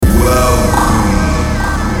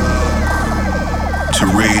to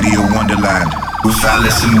Radio Wonderland with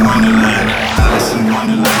Alice in Wonderland. Alice in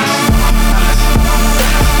Wonderland.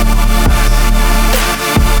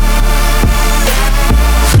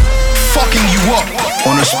 Fucking you up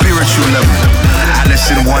on a spiritual level. Alice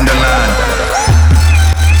in Wonderland.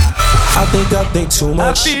 I think too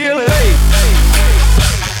much. I feel it.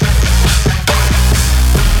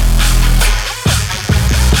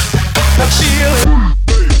 I feel it.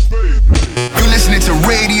 You're listening to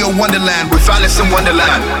Radio Wonderland with Alice in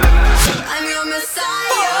Wonderland. I'm your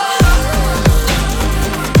messiah.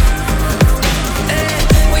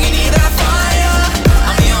 When you need that fire,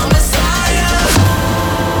 I'm your messiah.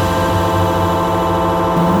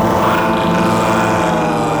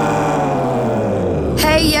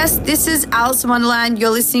 Hey, yes, this is Alice in Wonderland.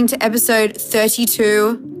 You're listening to episode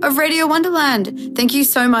 32 of Radio Wonderland. Thank you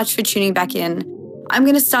so much for tuning back in. I'm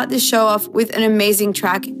going to start this show off with an amazing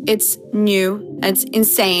track. It's new and it's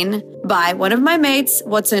insane by one of my mates.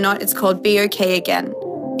 What's So Not? It's called Be Okay Again.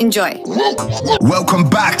 Enjoy. Welcome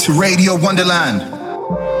back to Radio Wonderland.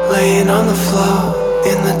 Laying on the floor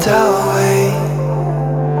in the doorway,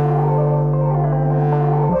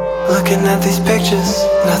 looking at these pictures,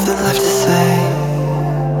 nothing left to say.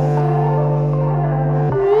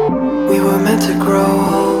 We were meant to grow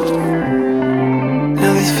old,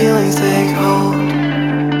 now these feelings take hold.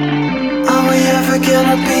 Are we ever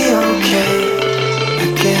gonna be okay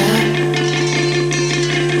again?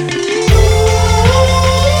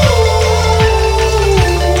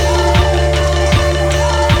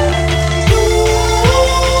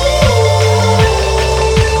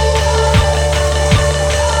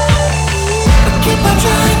 Keep on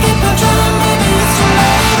trying, maybe it's too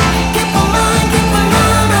late. Keep on lying,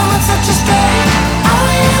 now it's such a strain. Are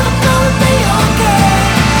we ever gonna be okay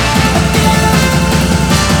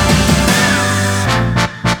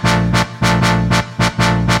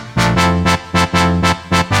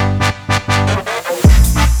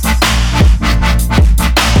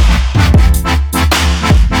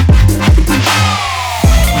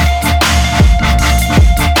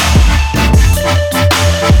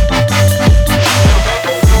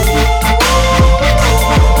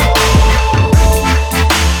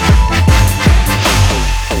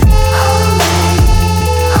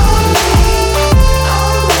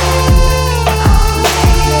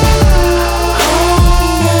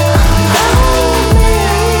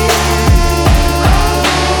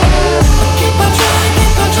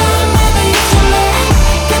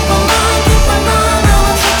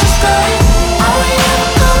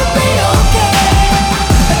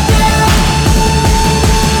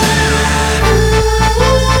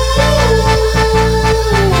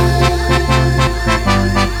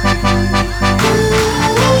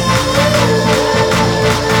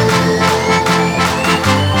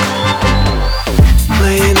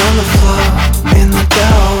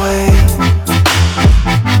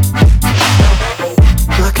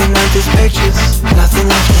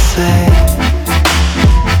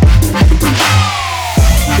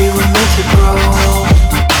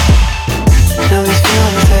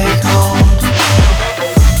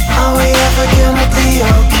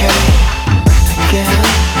again?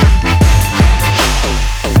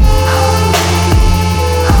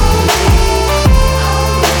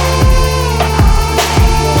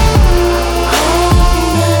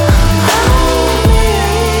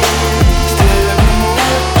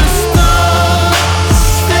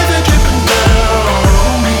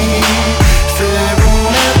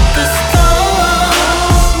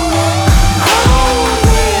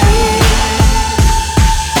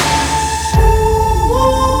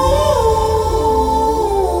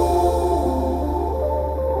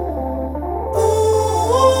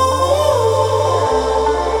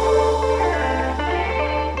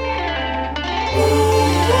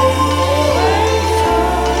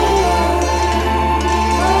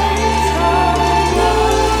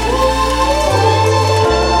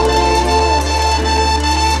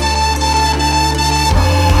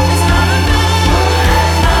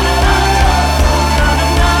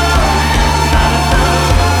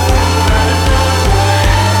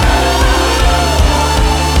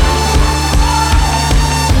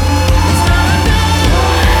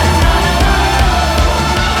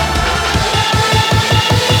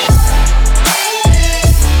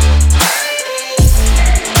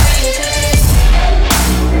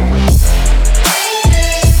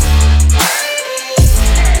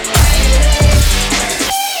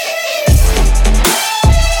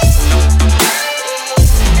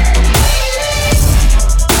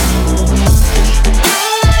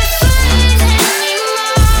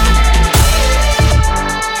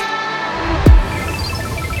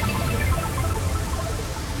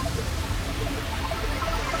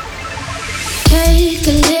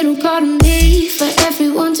 part of me for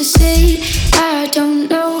everyone to see. I don't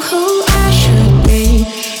know who I should be.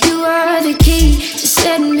 You are the key to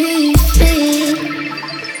setting me free.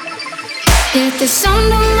 Hear the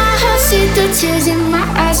sound of my heart, see the tears in my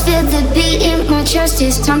eyes, feel the beat in my chest.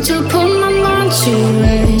 It's time to put my mind to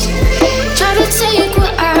rest. Try to take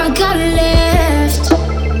what I got left.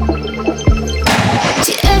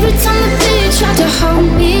 See, every time the beat tried to hold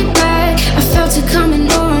me back, I felt it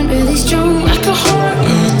coming on really strong, like a heart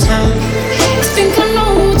attack. I think I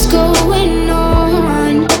know what's going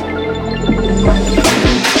on.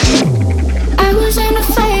 I wasn't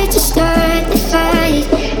afraid to start the fight.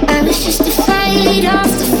 I was just afraid of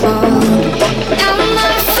the fall. Now I'm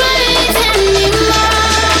not afraid anymore.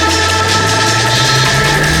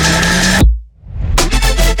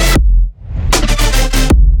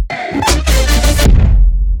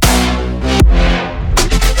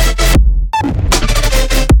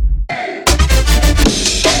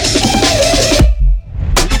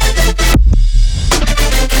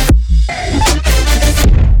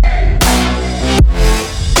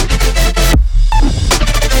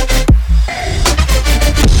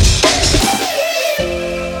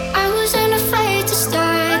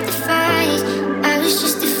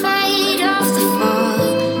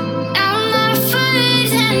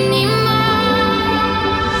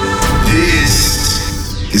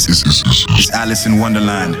 Alice in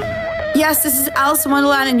Wonderland. Yes, this is Alice in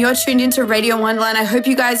Wonderland and you're tuned into Radio Wonderland. I hope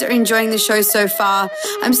you guys are enjoying the show so far.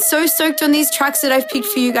 I'm so stoked on these tracks that I've picked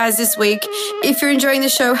for you guys this week. If you're enjoying the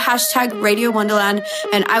show, hashtag Radio Wonderland,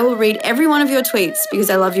 and I will read every one of your tweets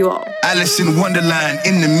because I love you all. Alice in Wonderland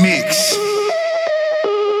in the mix.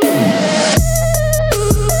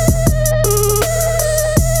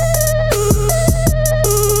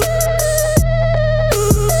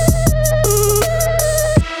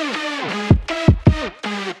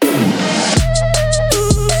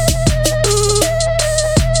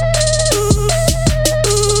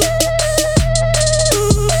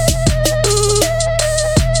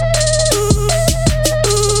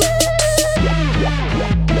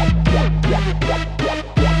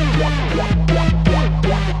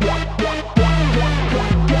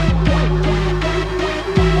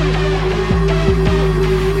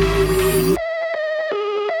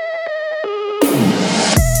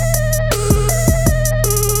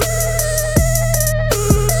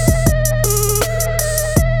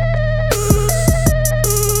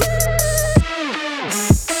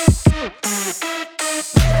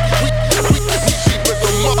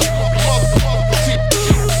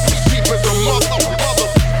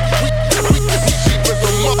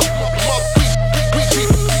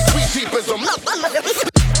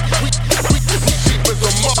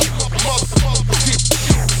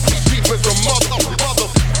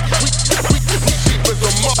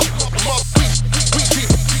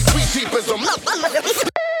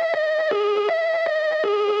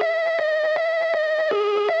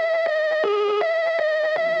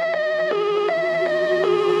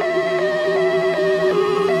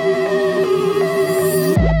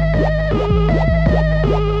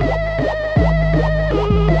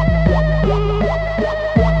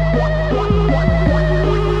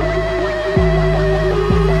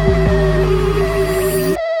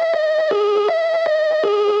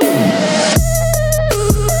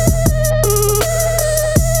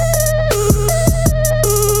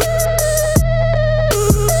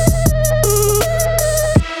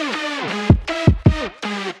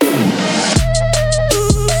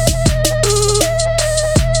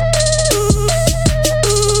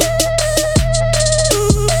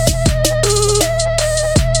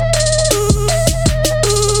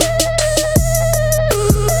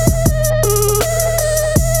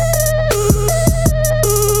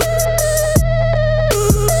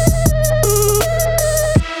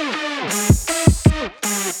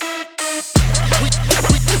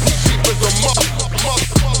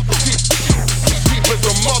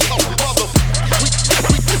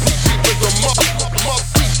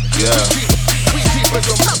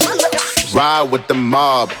 Ride with the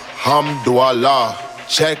mob, Hamdulillah.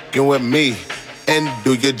 Check in with me and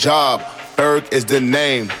do your job. Berg is the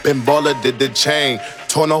name, Ben Baller did the chain.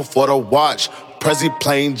 Torno for the watch, Prezi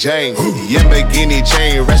plain Jane. Yamagini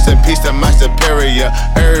chain, rest in peace to my superior.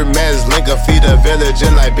 Hermes Linka feed a village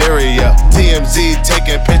in Liberia. TMZ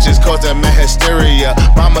taking pictures causing my hysteria.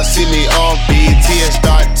 Mama see me on BT and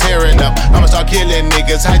start tearing up. I'ma start killing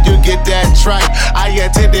niggas, how you get that tripe? I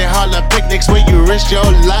attended Harlem picnics where you risk your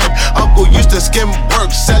life. Uncle used to skim work,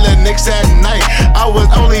 selling nicks at night. I was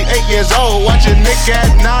only 8 years old, watching Nick at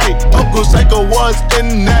night. Uncle Psycho was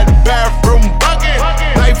in that bathroom bucket.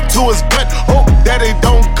 Knife to his gut, hope that they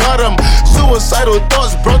don't cut him. Suicidal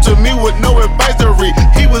thoughts brought to me with no advisory.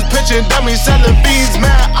 He was pitching dummies, selling beans,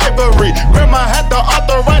 mad ivory. Grandma had the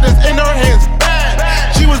arthritis in her hands, bad.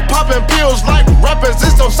 She was popping pills like rappers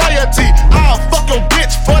in society. I'll fuck your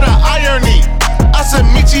bitch for the irony. I said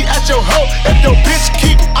meet you at your hoe if your bitch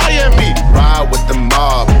keep eyeing me. Ride with the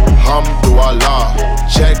mob, hamdulillah.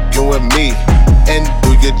 Check in with me and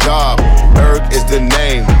do your job. Berg is the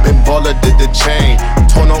name, Ben Baller did the chain.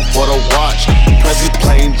 Torn on for the watch, Prezi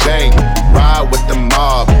plain Jane. Ride with the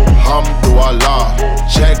mob, hamdulillah.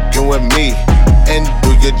 Check in with me and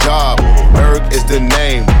do your job. Berg is the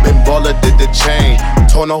name, Ben Baller did the chain.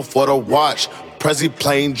 Torn on for the watch, Prezi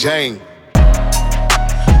plain Jane.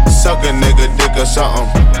 Suck a nigga dick or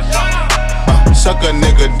something. Suck a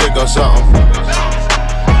nigga dick or something.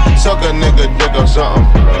 Suck a nigga dick or something.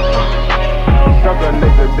 Suck a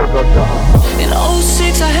nigga dick or something. In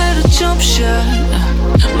 '06 I had a jump shot.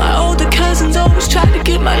 My older cousins always tried to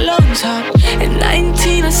get my lungs hot. At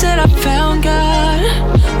 19 I said I found God.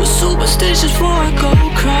 Was superstitious before I go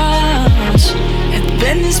cross. At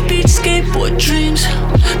Venice Beach skateboard dreams.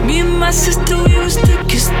 Me and my sister, we was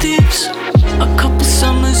thick as thieves. A couple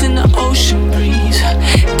summers in the ocean breeze.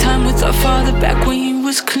 Time with our father back when he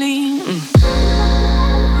was clean.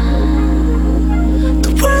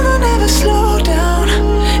 The world don't ever slow down.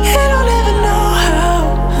 It don't ever know how.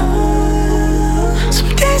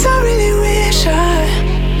 Some days I really wish I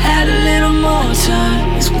had a little more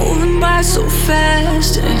time. It's moving by so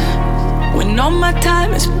fast. And when all my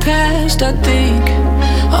time is past, I think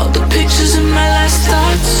all the pictures in my last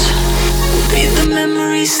thoughts will be the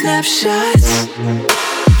memory snapshots.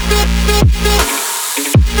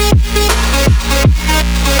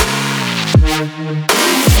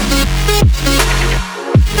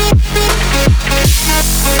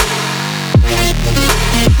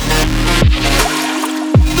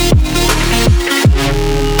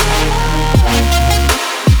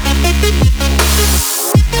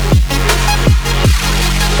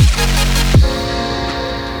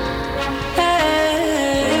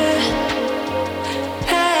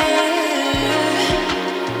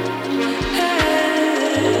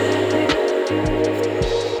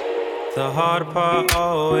 The hard part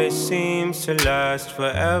always seems to last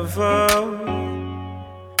forever.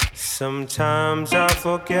 Sometimes I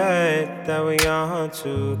forget that we are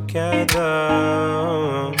together.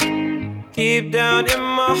 Deep down in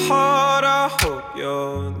my heart I hope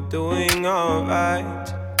you're doing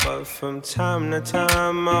alright. But from time to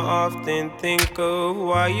time I often think of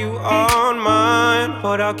why you aren't mine.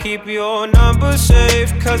 But I'll keep your number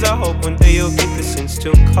safe, cause I hope one day you'll get the sense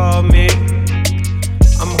to call me.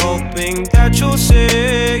 I'm hoping that you'll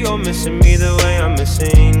say you're missing me the way I'm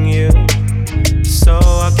missing you. So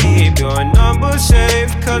I'll keep your number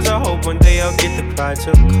safe, cause I hope one day I'll get the pride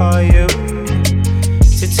to call you.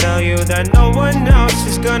 To tell you that no one else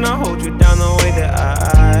is gonna hold you down the way that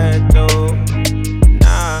I do.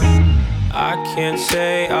 Nah, I can't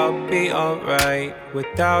say I'll be alright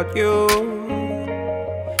without you.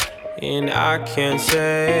 And I can't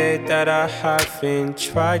say that I haven't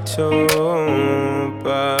tried to,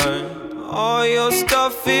 but all your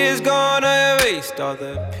stuff is gone. I erased all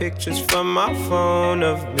the pictures from my phone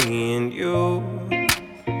of me and you.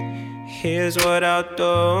 Here's what I'll do,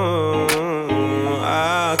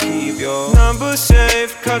 I'll keep your number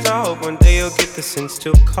safe, cause I hope one day you'll get the sense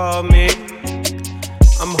to call me.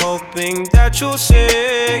 I'm hoping that you'll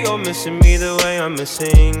say you're missing me the way I'm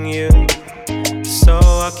missing you. So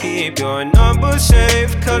I'll keep your number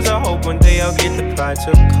safe, cause I hope one day I'll get the pride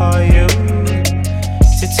to call you.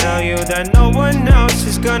 To tell you that no one else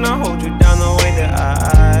is gonna hold you down the way that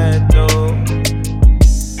I do.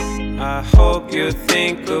 I hope you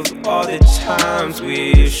think of all the times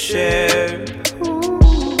we shared.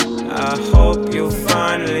 I hope you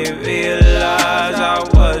finally realize I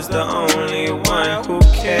was the only one who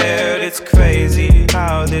cared. It's crazy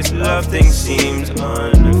how this love thing seems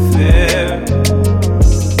unfair.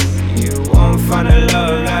 You won't find a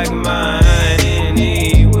love like mine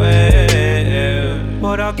anywhere.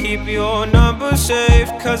 But I'll keep your number safe,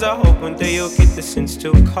 cause I hope one day you'll get the sense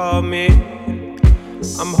to call me.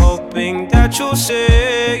 I'm hoping that you'll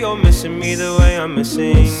say you're missing me the way I'm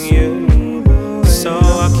missing you. So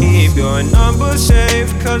I'll keep your number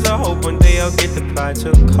safe, cause I hope one day I'll get the pride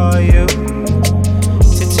to call you.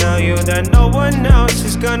 To tell you that no one else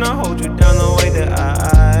is gonna hold you down the way that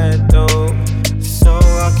I do. So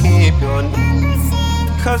I'll keep your number,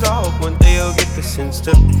 cause I hope one day you'll get the sense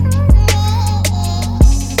to.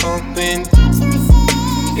 Hoping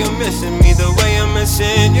you're missing me the way I'm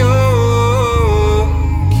missing you.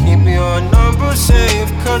 Keep your number safe,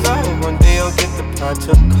 cause I hope one day I'll get the pride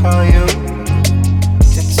to call you.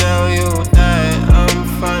 To tell you that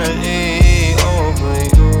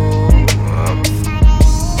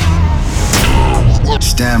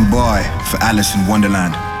Stand by for Alice in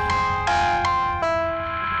Wonderland.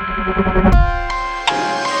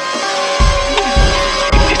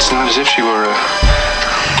 It's not as if she were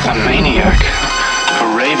a maniac,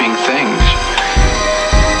 a raving thing.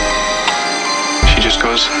 She just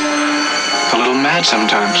goes a little mad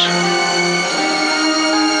sometimes.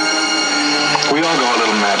 We all go a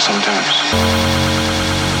little mad sometimes.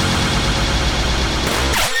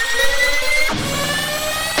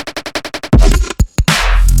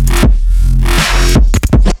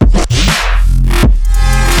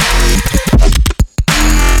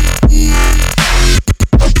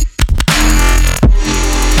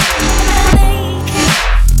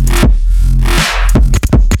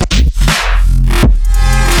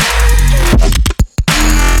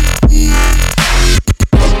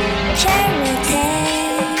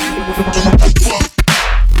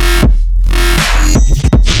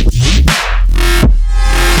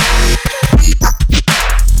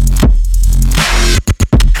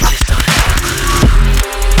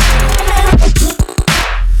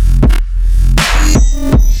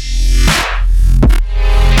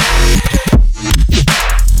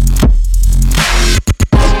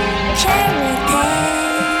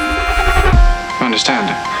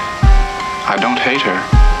 I don't hate her.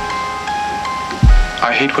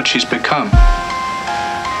 I hate what she's become.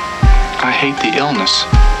 I hate the illness.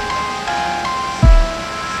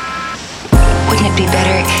 Wouldn't it be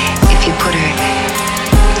better if you put her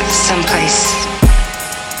someplace?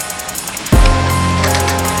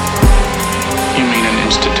 You mean an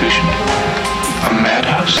institution? A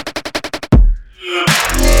madhouse?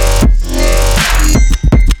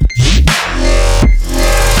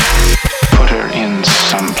 Put her in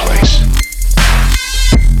someplace.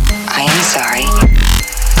 I am sorry.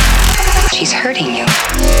 She's hurting you.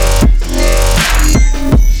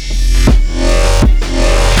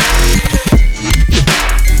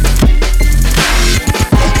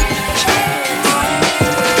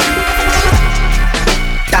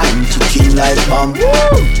 Like bomb,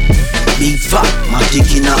 big fat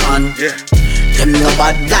magic in a hand. Yeah. Them no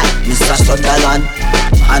bad like Mr. Sutherland,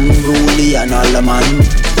 unruly and all the man.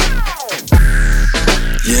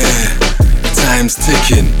 Yeah, time's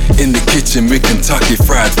ticking. In the kitchen with Kentucky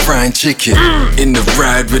fried frying chicken. In the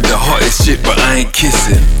ride with the hottest shit, but I ain't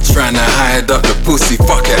kissing. Tryna hide up the pussy,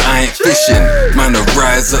 fuck it, I ain't fishing. Man, to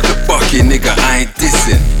rise up the bucket, nigga, I ain't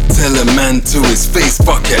dissing. Tell a man to his face,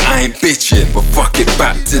 fuck it, I ain't bitching. But fuck it,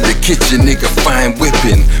 back to the kitchen, nigga, fine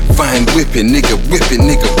whipping. Fine whipping, nigga, whipping,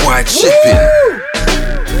 nigga, wide shipping.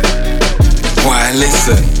 Why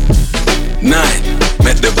listen? 9,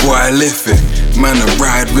 met the boy living. Man, a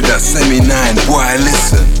ride with that semi-9, boy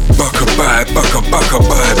listen. Bucka bye,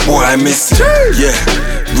 boy missing. Yeah,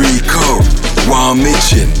 Rico, while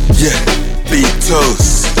Mitchin. Yeah, big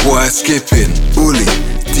toast, boy skipping. Bully,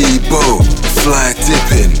 Debo, fly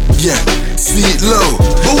tipping, yeah, seat low.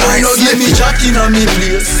 But why not give me chatting on me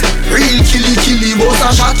place? Real killy, boss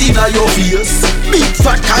a shot in your face. Big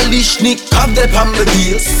fat Kalishnik, have the on the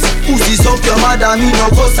base. Pussy suck your mother, me no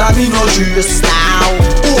cuss and me no dress. Now,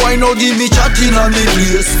 why not give me chatting on me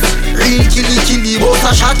place? Real killy, boss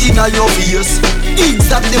a shot in your face.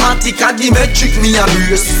 Exaptematic and the metric me a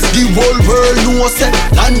brace. The whole world knows that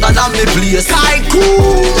London and me place. Kai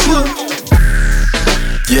cool.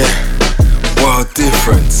 Yeah, wild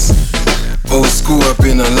difference. Old school, I've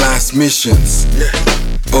been on last missions.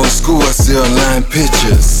 Old school, I see online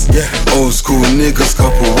pictures. Old school niggas,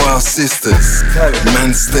 couple wild sisters.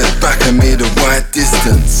 Man stepped back and made a wide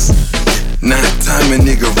distance. Night time a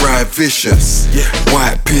nigga ride vicious.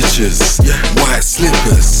 White pictures, white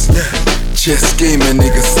slippers. Chess game a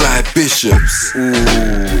nigga slide bishops. Ooh,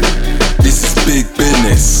 this is big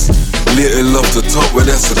business. Little off the top, but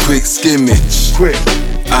that's a quick skimmage.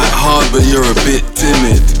 At hard, but you're a bit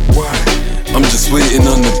timid. Why? I'm just waiting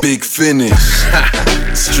on the big finish.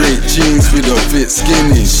 Straight jeans, we don't fit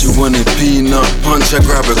skinny. She wanted peanut punch, I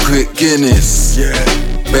grab a quick Guinness.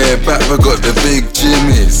 Bare back, but got the big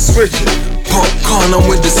jimmies. Popcorn, I'm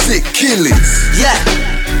with the sick killies. Yeah,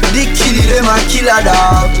 the killie, them a killer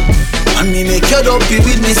dog. And me make your dopey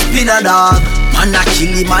with me spinner dog. Man a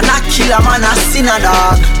killie, man a killer, man a sinner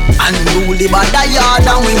dog. And rule by the yard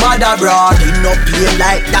and we mad abroad. He no play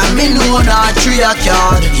like that, me know not tree a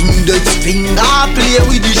card. Index finger play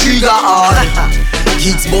with the trigger hard.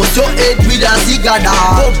 Kids bust your head with a cigar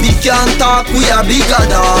dog. Puppy can't talk, we a bigger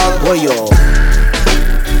dog. Boy yo.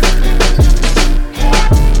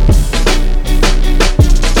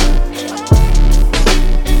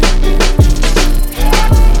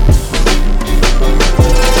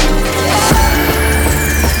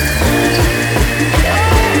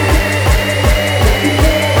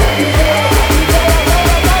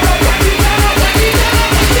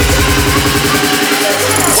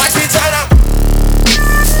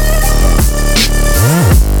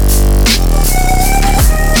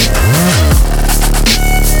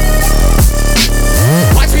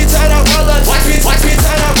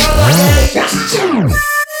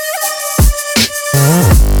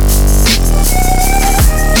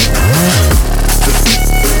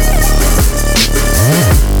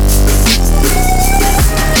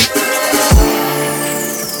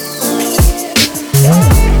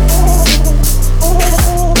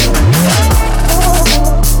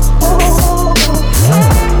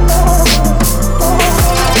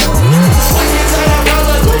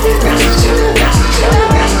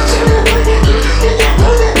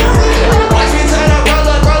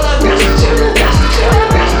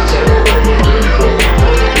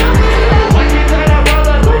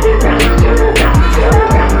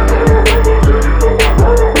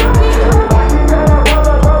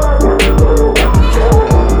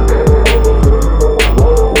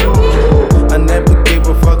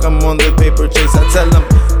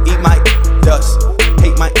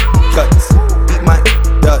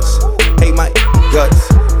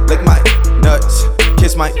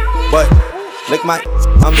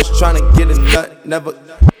 I'm just tryna get a nut, never.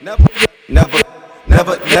 I'm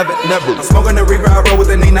smoking the reaper, I roll with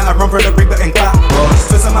the Nina, I run for the reaper and clock.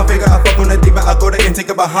 Twisting my finger, I fuck on the deeper, I go to and take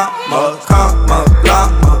a Bahamas. Comma,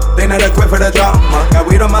 llama, they not equipped for the drama. Got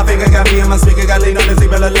weed on my finger, got me in my speaker, got lean on the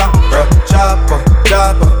zebra lumber. Chopper,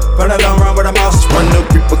 burn a long run with a mouse. When the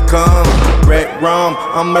reaper come, red rum,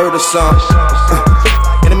 I'm murder some.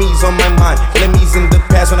 Enemies on my mind, enemies in the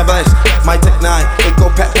past when I blast. My tech 9, it go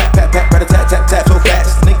pat, rat-a-tat-tat-tat so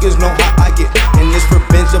fast. Niggas know how I get, and this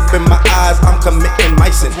revenge up in my eyes. I'm committing my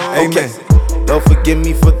sin, okay. Lord forgive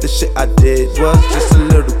me for the shit I did. Was just a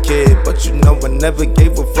little kid, but you know I never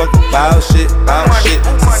gave a fuck about shit.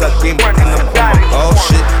 Since I came up and I'm on my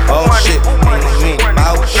bullshit. Ain't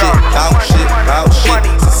about shit.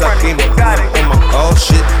 Since I came up and I'm on my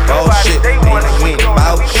bullshit. Ain't about shit.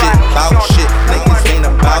 Niggas ain't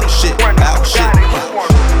about shit.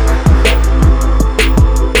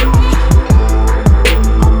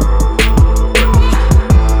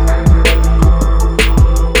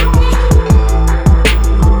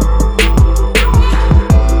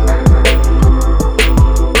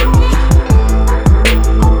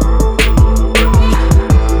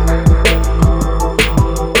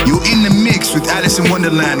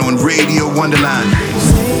 Wonderland on Radio Wonderland.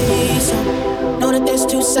 Say so. Know that there's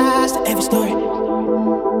two sides to every story.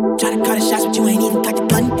 Tryna call the shots, but you ain't even got the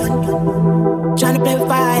gun. Tryna play with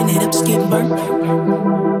fire and end up just getting burnt.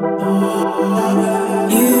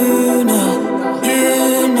 You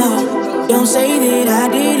know. Don't say that I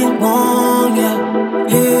didn't want you.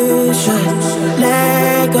 You should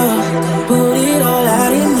let go. Put it all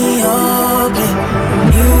out in the open.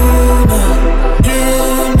 You know.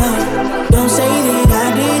 Don't say that I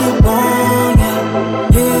didn't want you.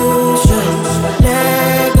 You should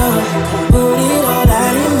let go. Put it all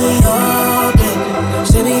out in the open.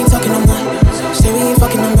 Say we ain't talking no more. Say we ain't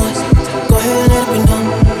fucking no more. Go ahead and let it be known.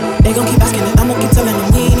 They gon' keep asking and I'ma keep telling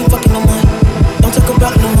them we ain't fucking no more. Don't talk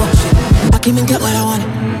about no more shit. I came and get what I wanted.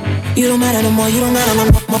 You don't matter no more. You don't matter no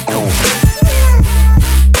more.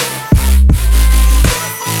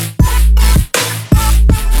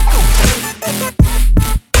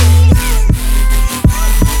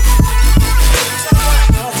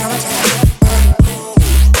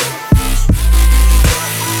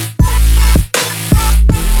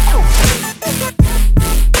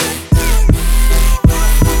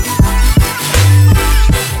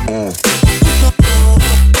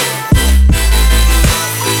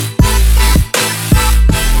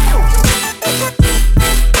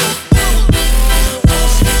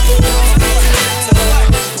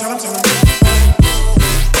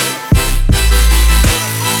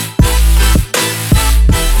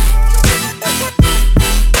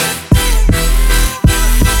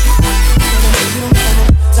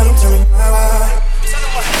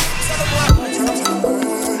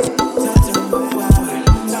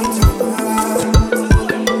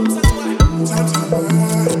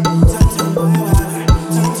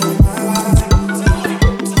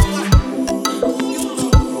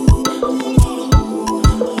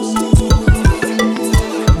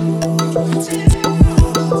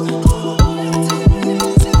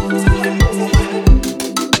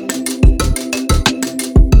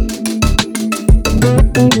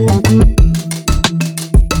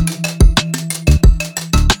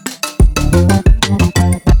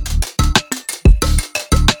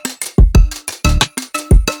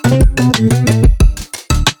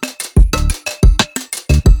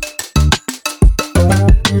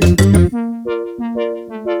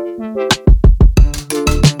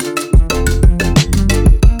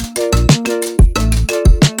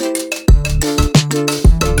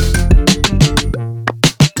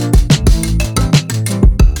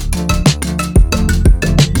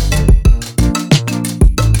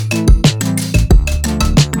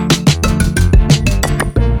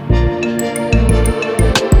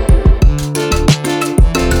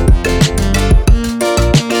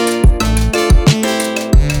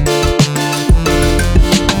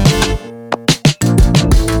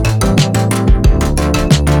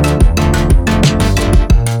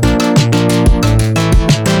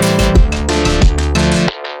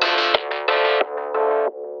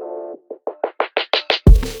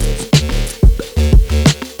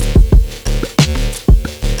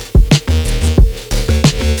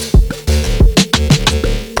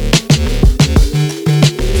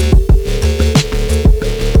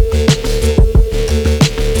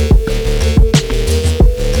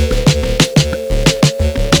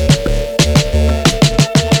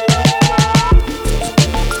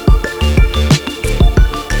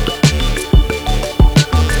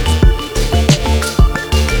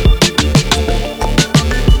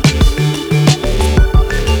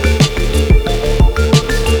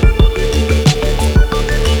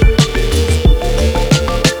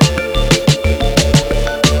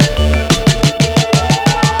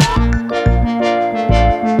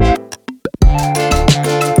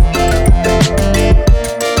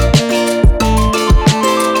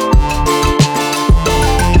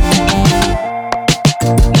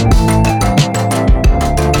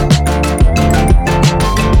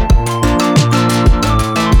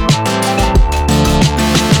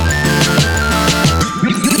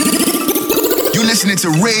 listening to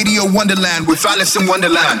Radio Wonderland with Alice in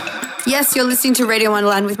Wonderland. Yes, you're listening to Radio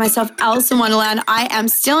Wonderland with myself, Alice in Wonderland. I am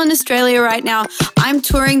still in Australia right now. I'm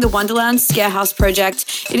touring the Wonderland Scarehouse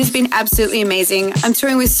project. It has been absolutely amazing. I'm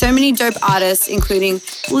touring with so many dope artists, including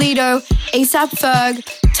Lido, ASAP Ferg,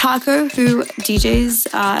 Taco, who DJs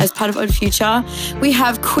as part of Odd Future. We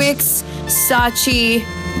have Quix, Sachi,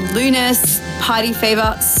 Lunas, Party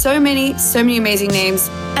Favor, so many amazing names.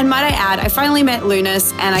 And might I add, I finally met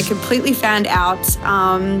Lunas and I completely found out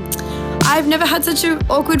I've never had such an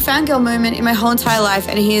awkward fangirl moment in my whole entire life,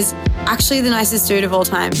 and he is actually the nicest dude of all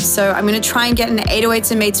time. So I'm going to try and get an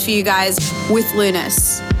 808s and mates for you guys with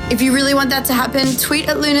Lunas. If you really want that to happen, tweet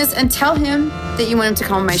at Lunas and tell him that you want him to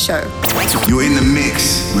come on my show. You're in the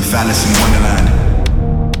mix with Alice in Wonderland.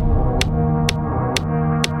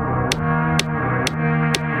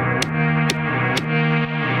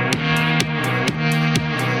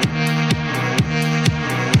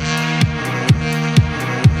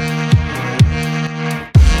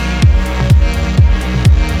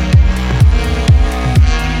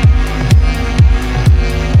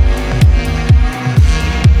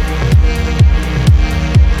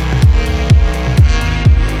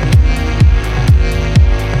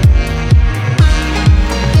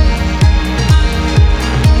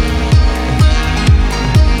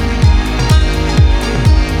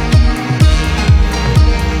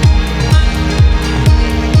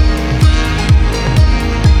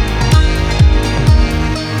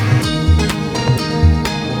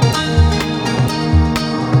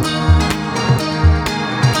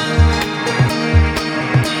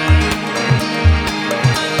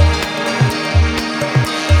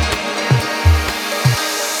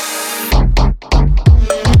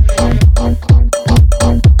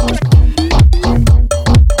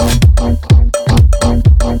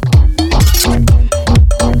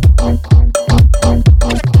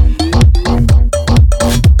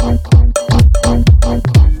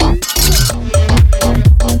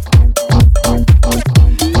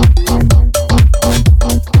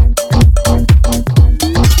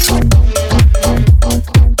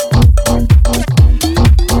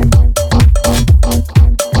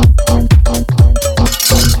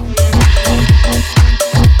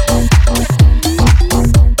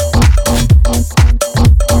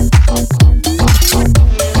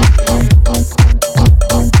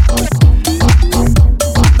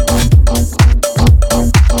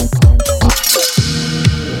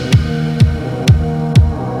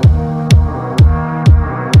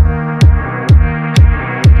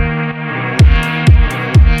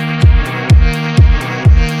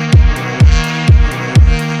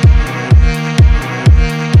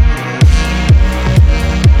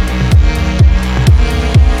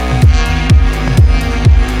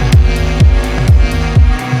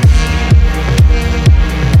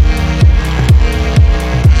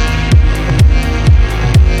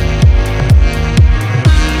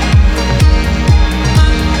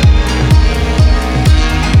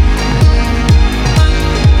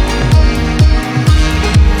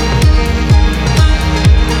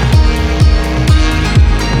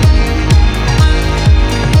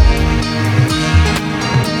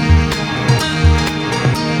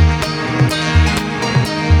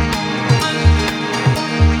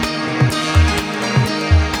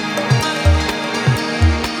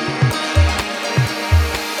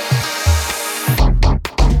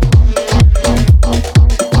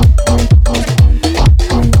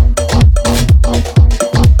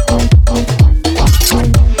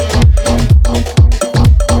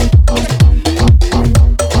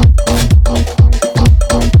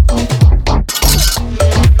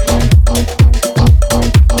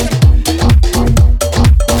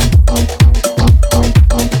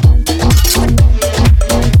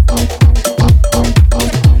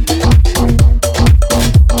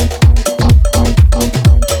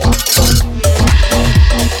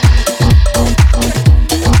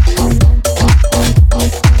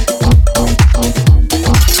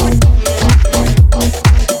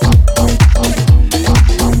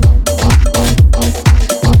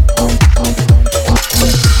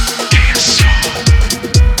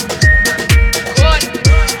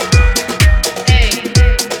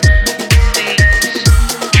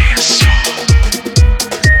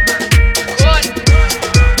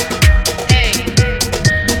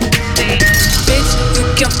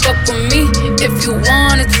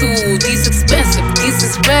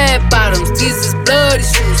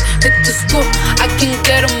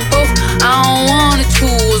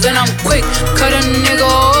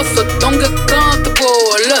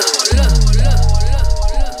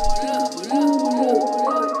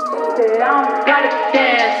 Say I don't gotta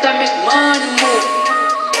dance, I make money move.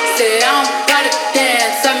 Say I don't gotta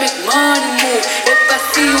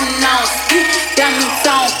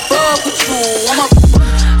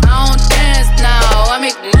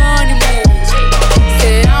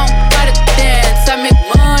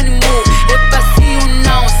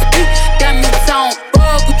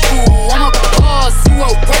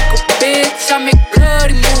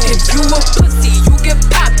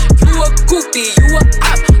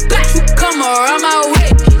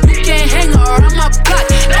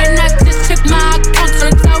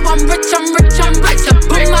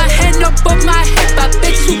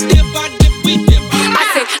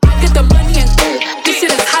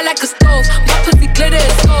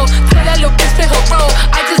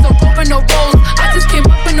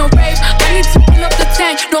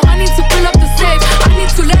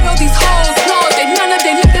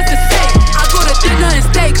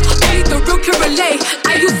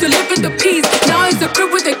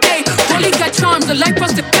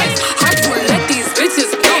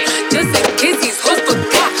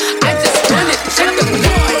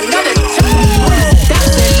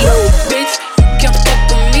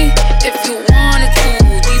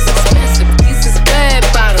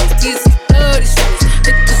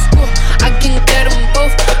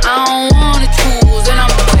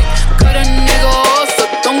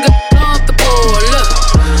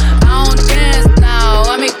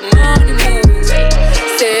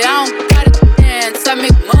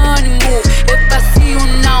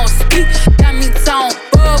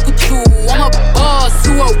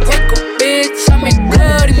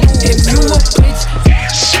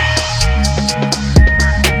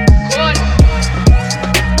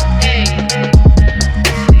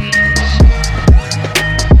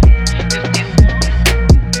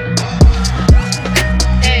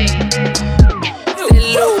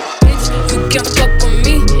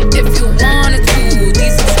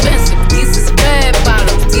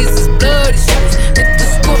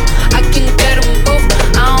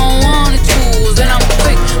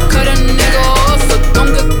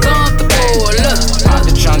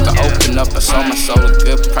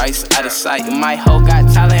just out of sight. My hoe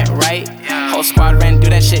got talent, right? Whole squad ran, do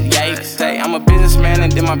that shit, yikes. Say, I'm a businessman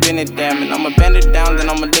and then my business damn. And I'ma bend her down, then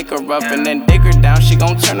I'ma lick her up. And then dig her down, she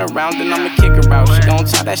gon' turn around, then I'ma kick her out. She gon'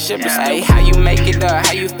 talk that shit, but hey, how you make it up?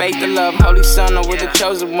 How you fake the love? Holy son, or with the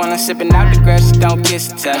chosen one. I'm sipping out the grass, don't kiss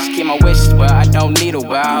the touch. Keep my wishes well, I don't need a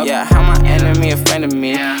wow. Yeah, how my enemy a friend of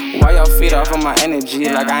me? Why y'all feed off of my energy?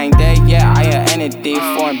 Like I ain't dead, yeah, I an entity.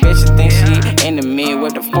 Foreign bitches think she into me.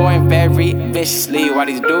 With the foreign very viciously. Why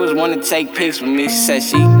these dudes wanna take pics with me? She said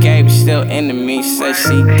she gay, but still into me. She said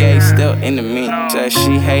she gay, still into me. Said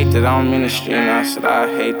she hate that I'm ministry. And I said I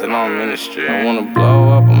hate that I'm ministry. I wanna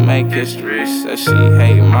blow up and make history. Said she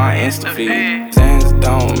hate my Insta feed. Zans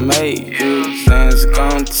don't make you, Zans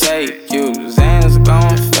gon' take you, Zans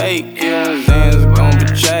gon' fake you, Zans gon'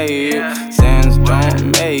 betray you. Zans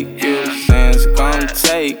don't make you, Zans gon'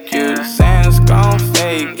 take you, Zans gon'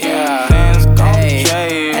 fake you, Zans gon'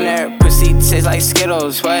 betray you. And that pussy tastes like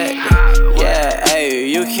Skittles, what? Yeah, ayy,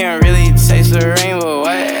 you can't really taste the rainbow,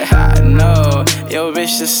 what? I know, yo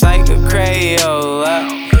bitch just like a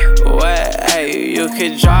Crayola. What, ayy, you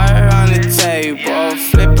could draw her on the table,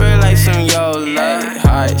 flip her like some Yola.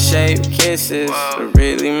 Heart-shaped kisses, I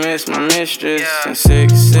really miss my mistress. And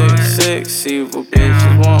 666, evil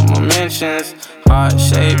bitches want my mentions.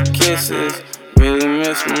 Heart-shaped kisses, really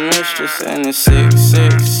miss my mistress. And the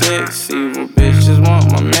 666, evil bitches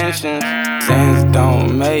want my mentions. Zans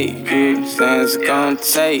don't make you, Zans gon'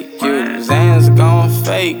 take you, Zans gon'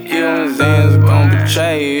 fake you, Zans gon'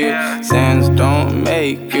 betray you. Zans don't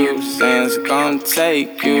make you, Zans gon'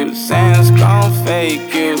 take you, Zans gon'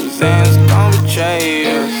 fake you, Zans gon' betray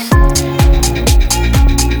you.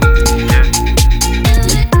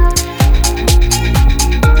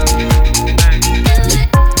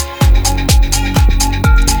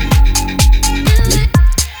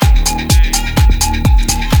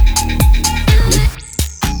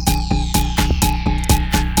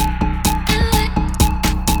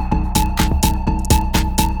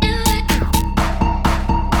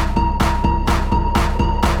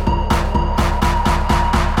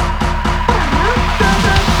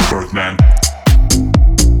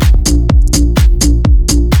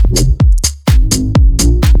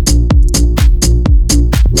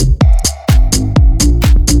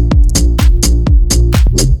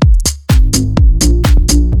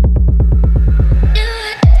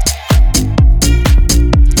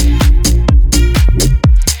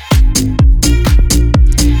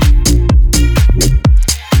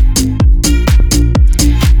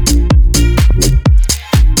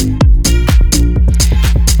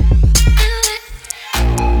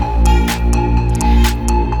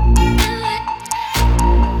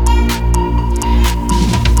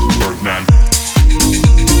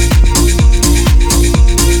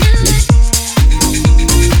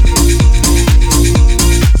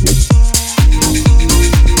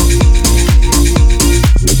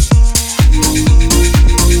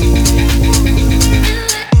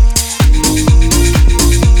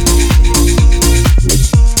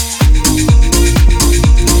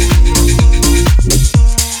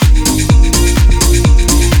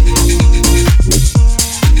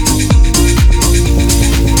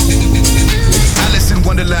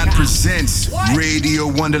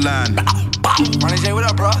 Wonderland. Ronnie J, what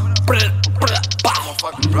up, bro? I'm a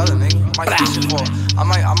fucking brother, nigga.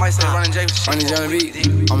 I might say Ronnie J. Ronnie J on the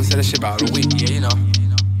beat. I'ma say that shit about a week. Yeah, you know.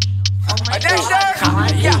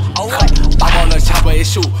 I'm on the chopper, it's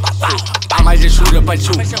shoot. I might just shoot up at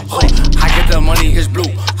you. I get the money, it's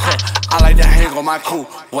blue. I like to hang on my crew.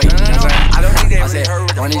 Wait, I don't think they really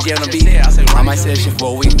heard Ronnie J on the beat. I might say that shit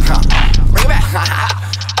for a week. Bring it back.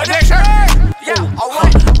 Yeah,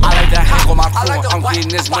 alright. I like to hang on my crew. I'm getting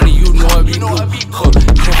this money, you know it be blue.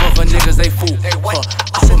 Can't fuck for niggas, they fool.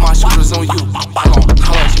 I put my shooters on you.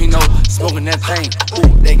 How much you know? Smoking that thing.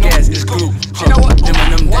 Ooh, that gas is glue. Them in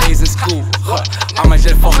them days in school. I might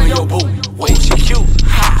just fuck on your boo. Wait, she cute.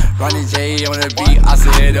 Ronnie J on the beat, I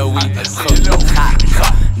said a week.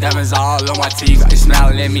 Diamonds all on my teeth, they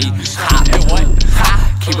smiling at me.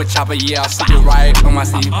 Keep a chopper, yeah, I sleep it right on my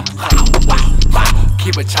sleeve.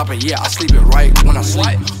 Keep a chopper, yeah, I sleep it right when I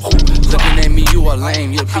sleep. Looking at me, you a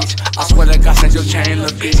lame, you bitch. I swear to God, send your chain,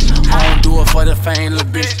 little bitch. I don't do it for the fame, little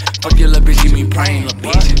bitch. Fuck your little bitch, give me brain, little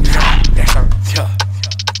bitch.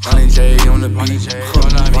 Ronnie J on the beat,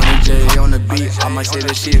 Ronnie J on the beat. I might say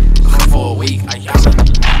that shit for a week.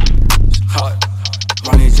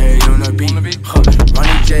 Ronnie J on the beat,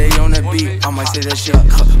 Ronnie J on the beat. I might say that shit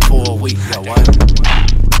for a week. Yeah, what?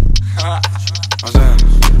 I'm saying,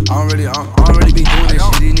 I don't really be doing this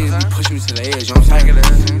shit. These niggas be pushing me to the edge, you know what I'm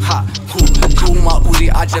saying? Ha, cool my Uzi,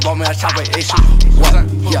 I just bought me a chopper issue. What?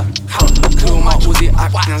 Yeah, cool my Uzi, I,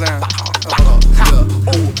 you know what I'm saying?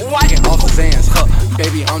 I get off the Zans,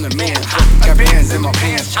 baby, I'm the man. Got bands in my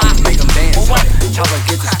pants, chopper make them dance. Chopper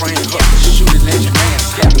get the spraying, shoot it, let your man.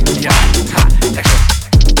 Yeah,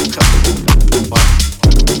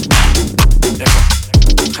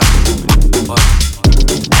 what?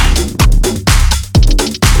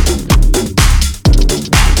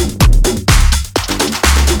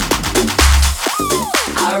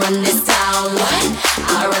 I run this town, what?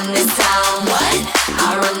 I run this town, what?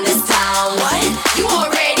 I run this town, what? You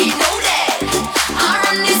already know that. I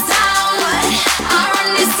run this town, what? I run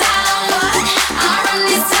this town, what? I run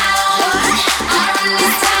this town, what? I run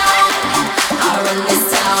this town. I run this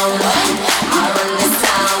town, what? I run this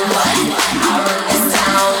town, what? I run this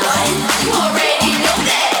town, what? You already know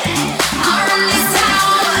that. I run this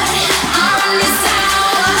town, what? I run this town,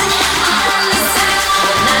 what? I run this town,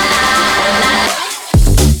 na na na.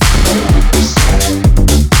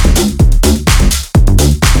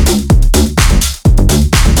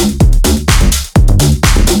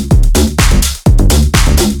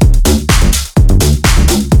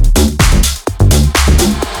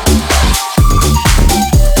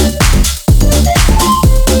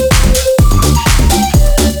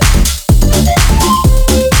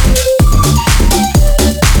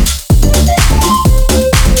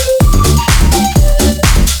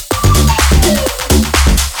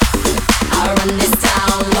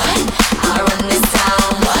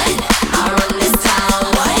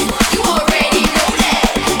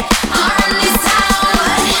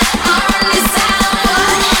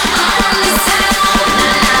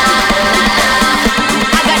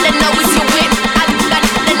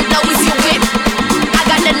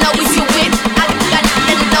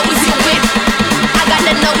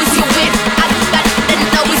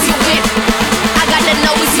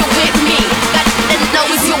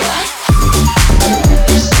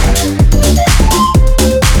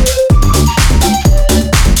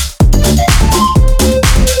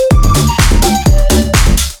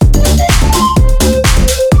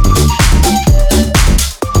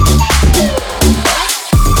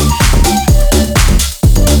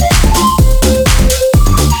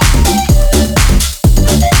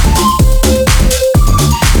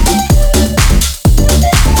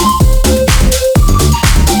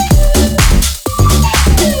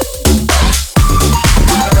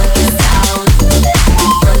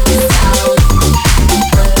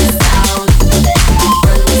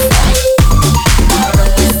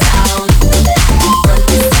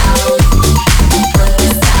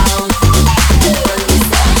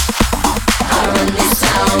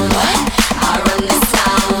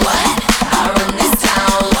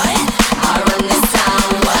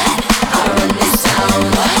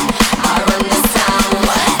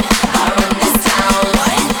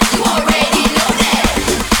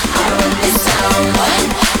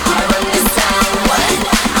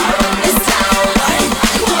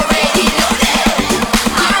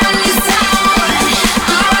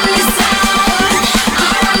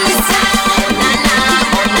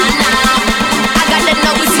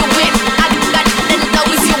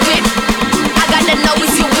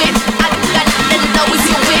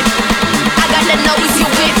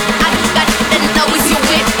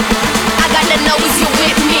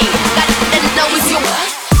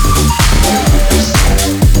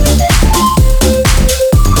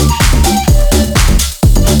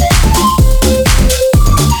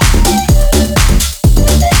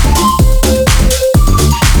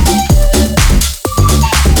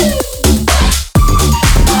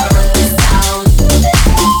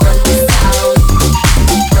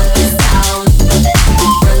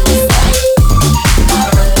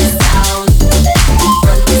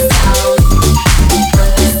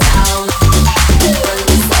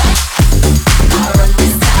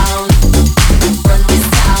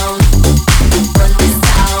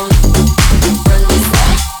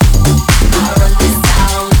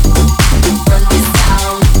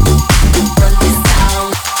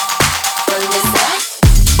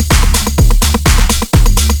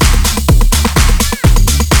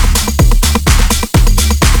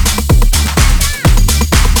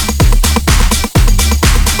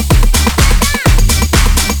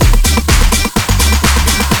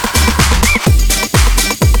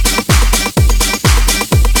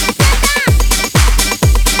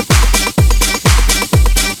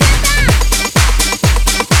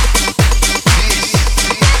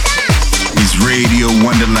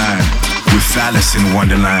 Wonderland with Alice in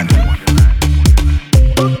Wonderland.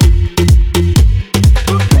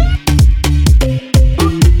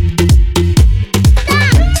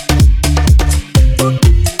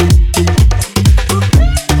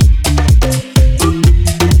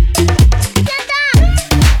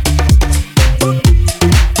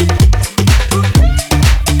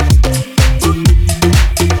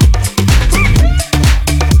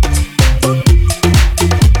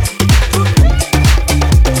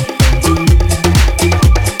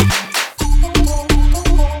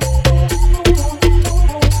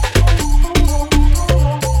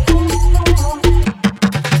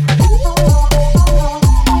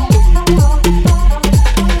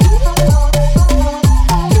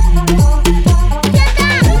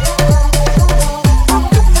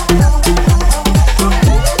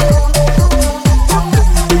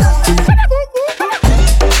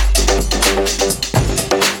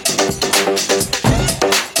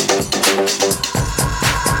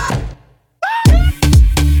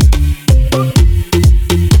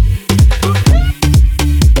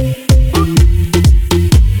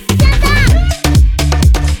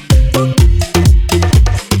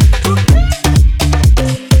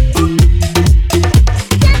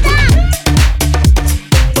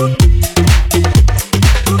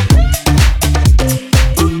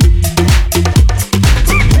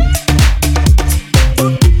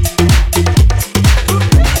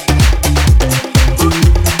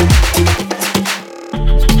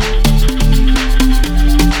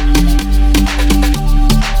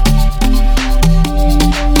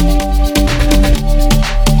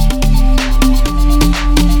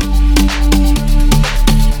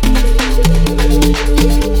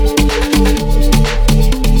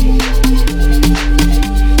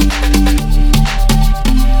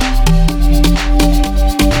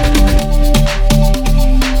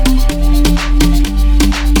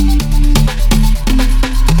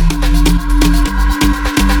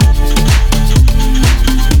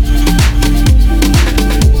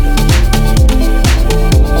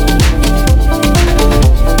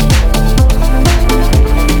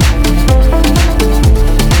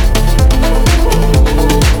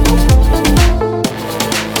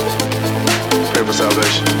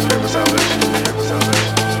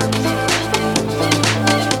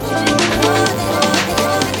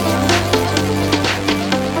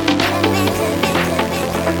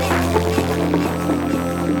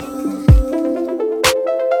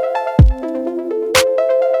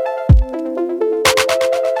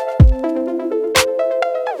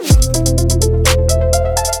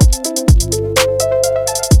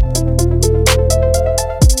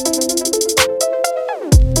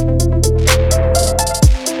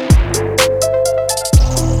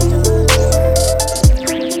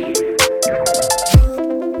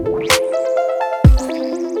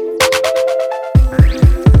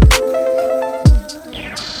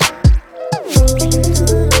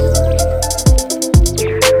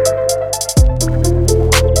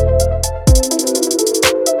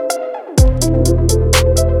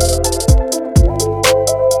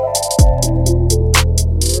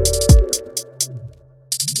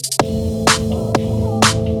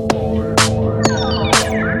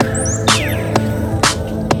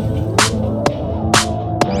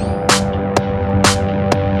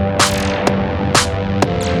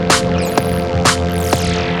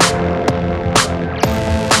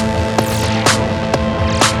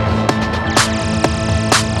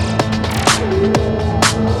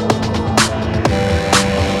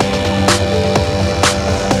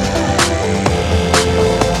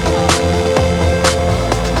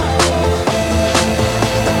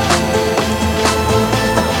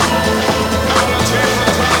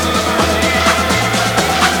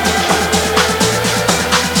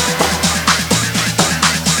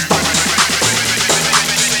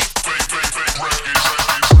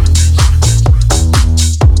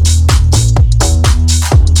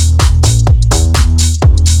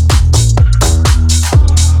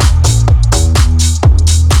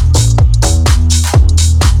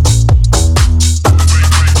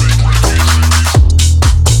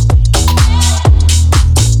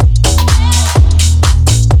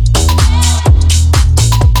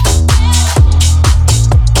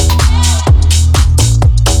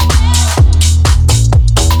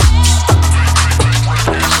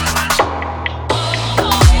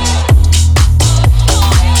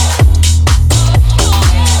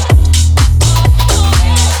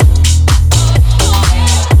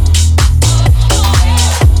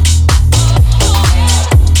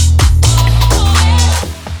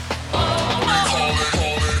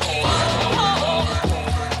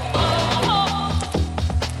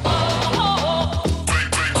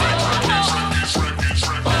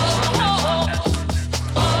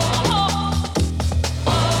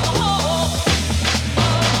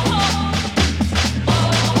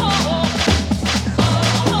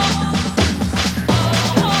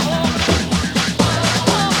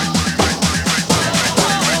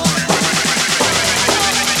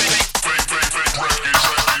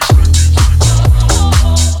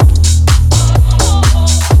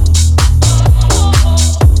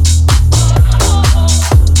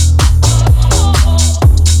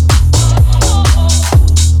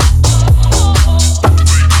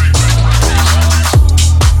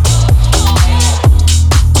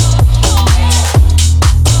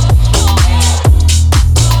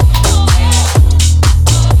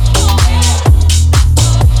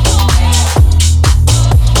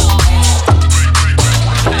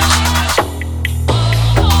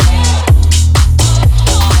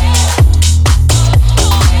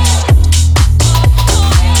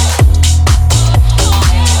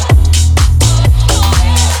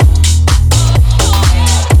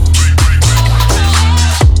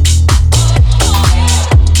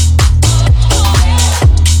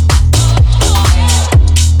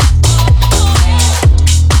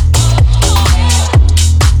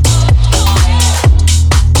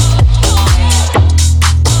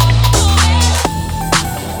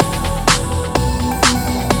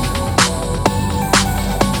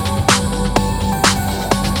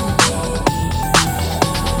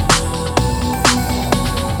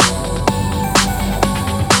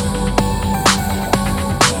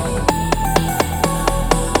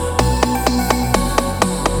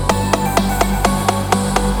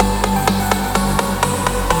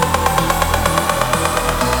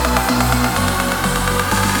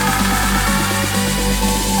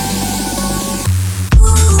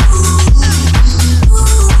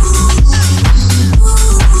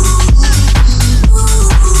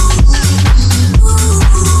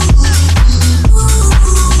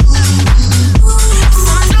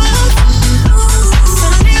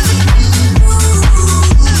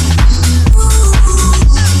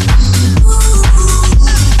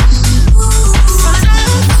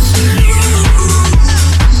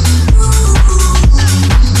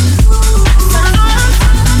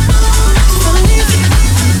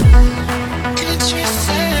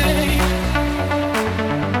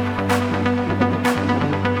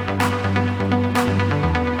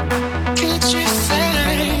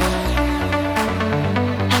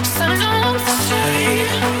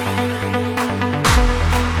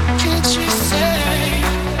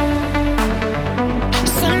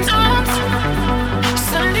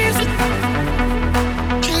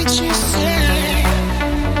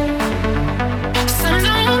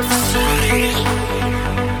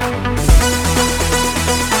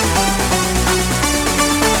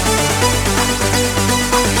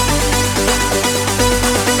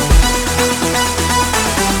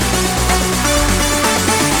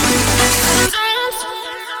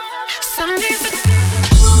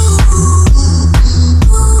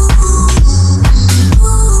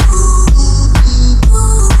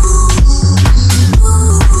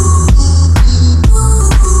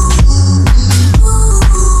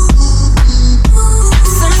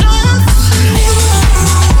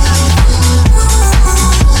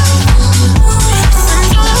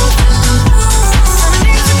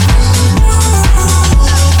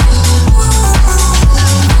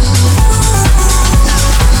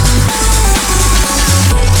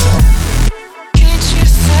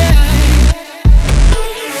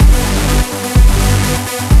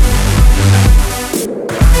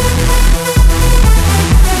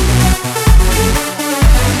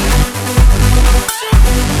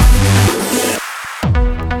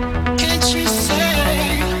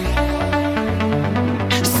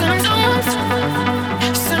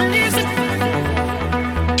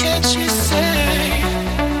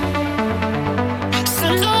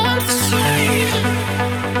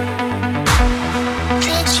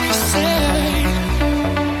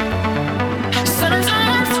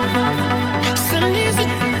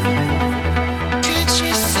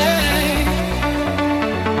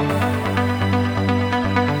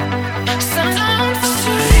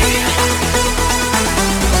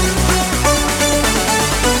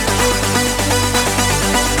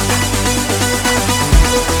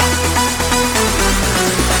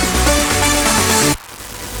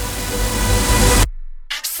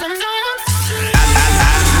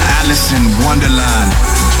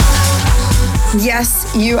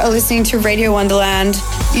 Yes, you are listening to Radio Wonderland.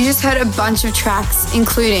 You just heard a bunch of tracks,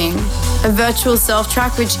 including a Virtual Self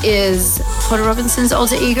track, which is Porter Robinson's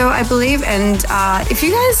alter ego, I believe. And if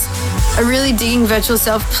you guys are really digging Virtual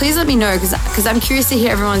Self, please let me know, because I'm curious to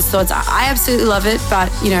hear everyone's thoughts. I absolutely love it,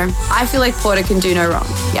 but, you know, I feel like Porter can do no wrong.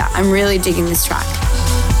 Yeah, I'm really digging this track.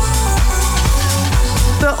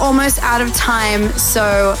 We're almost out of time,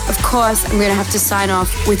 so of course I'm going to have to sign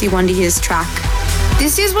off with your Wonder Years track.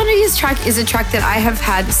 This year's Wonder Years track is a track that I have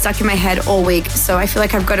had stuck in my head all week, so I feel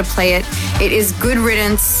like I've got to play it. It is Good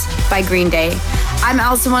Riddance by Green Day. I'm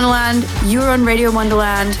Alison Wonderland. You're on Radio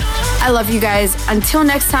Wonderland. I love you guys. Until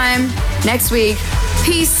next time, next week,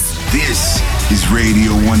 peace. This is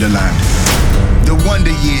Radio Wonderland. The Wonder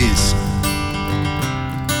Years.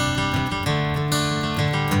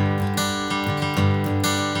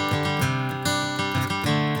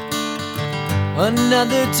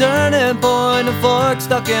 Another turning point, a fork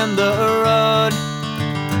stuck in the road.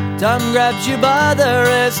 Time grabs you by the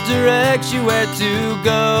wrist, directs you where to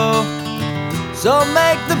go. So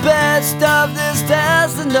make the best of this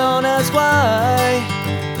test and don't ask why.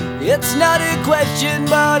 It's not a question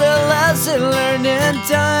but a lesson learned in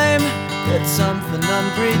time. It's something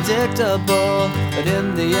unpredictable, but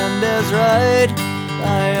in the end is right.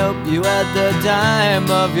 I hope you had the time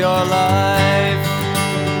of your life.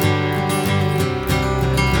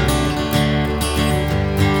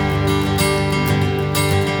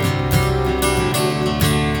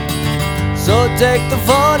 So take the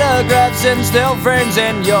photographs and still frames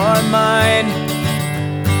in your mind,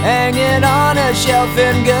 hanging on a shelf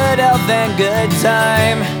in good health and good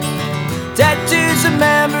time. Tattoos of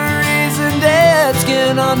memories and dead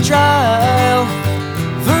skin on trial.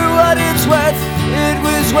 For what it's worth, it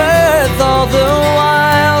was worth all the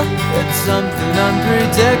while. It's something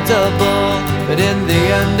unpredictable, but in the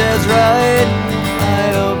end is right.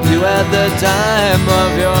 I hope you had the time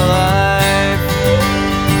of your life.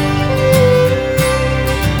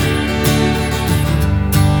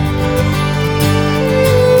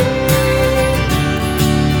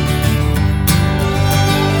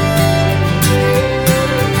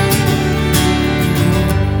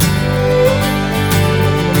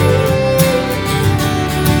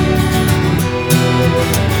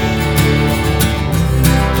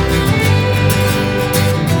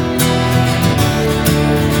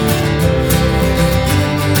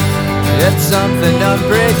 It's something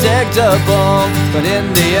unpredictable, but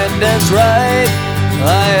in the end it's right.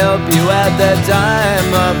 I hope you had the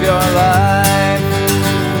time of your life.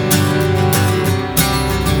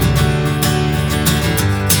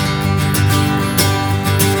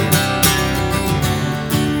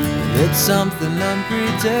 It's something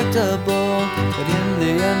unpredictable, but in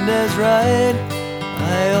the end is right.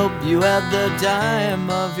 I hope you had the time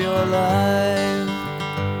of your life.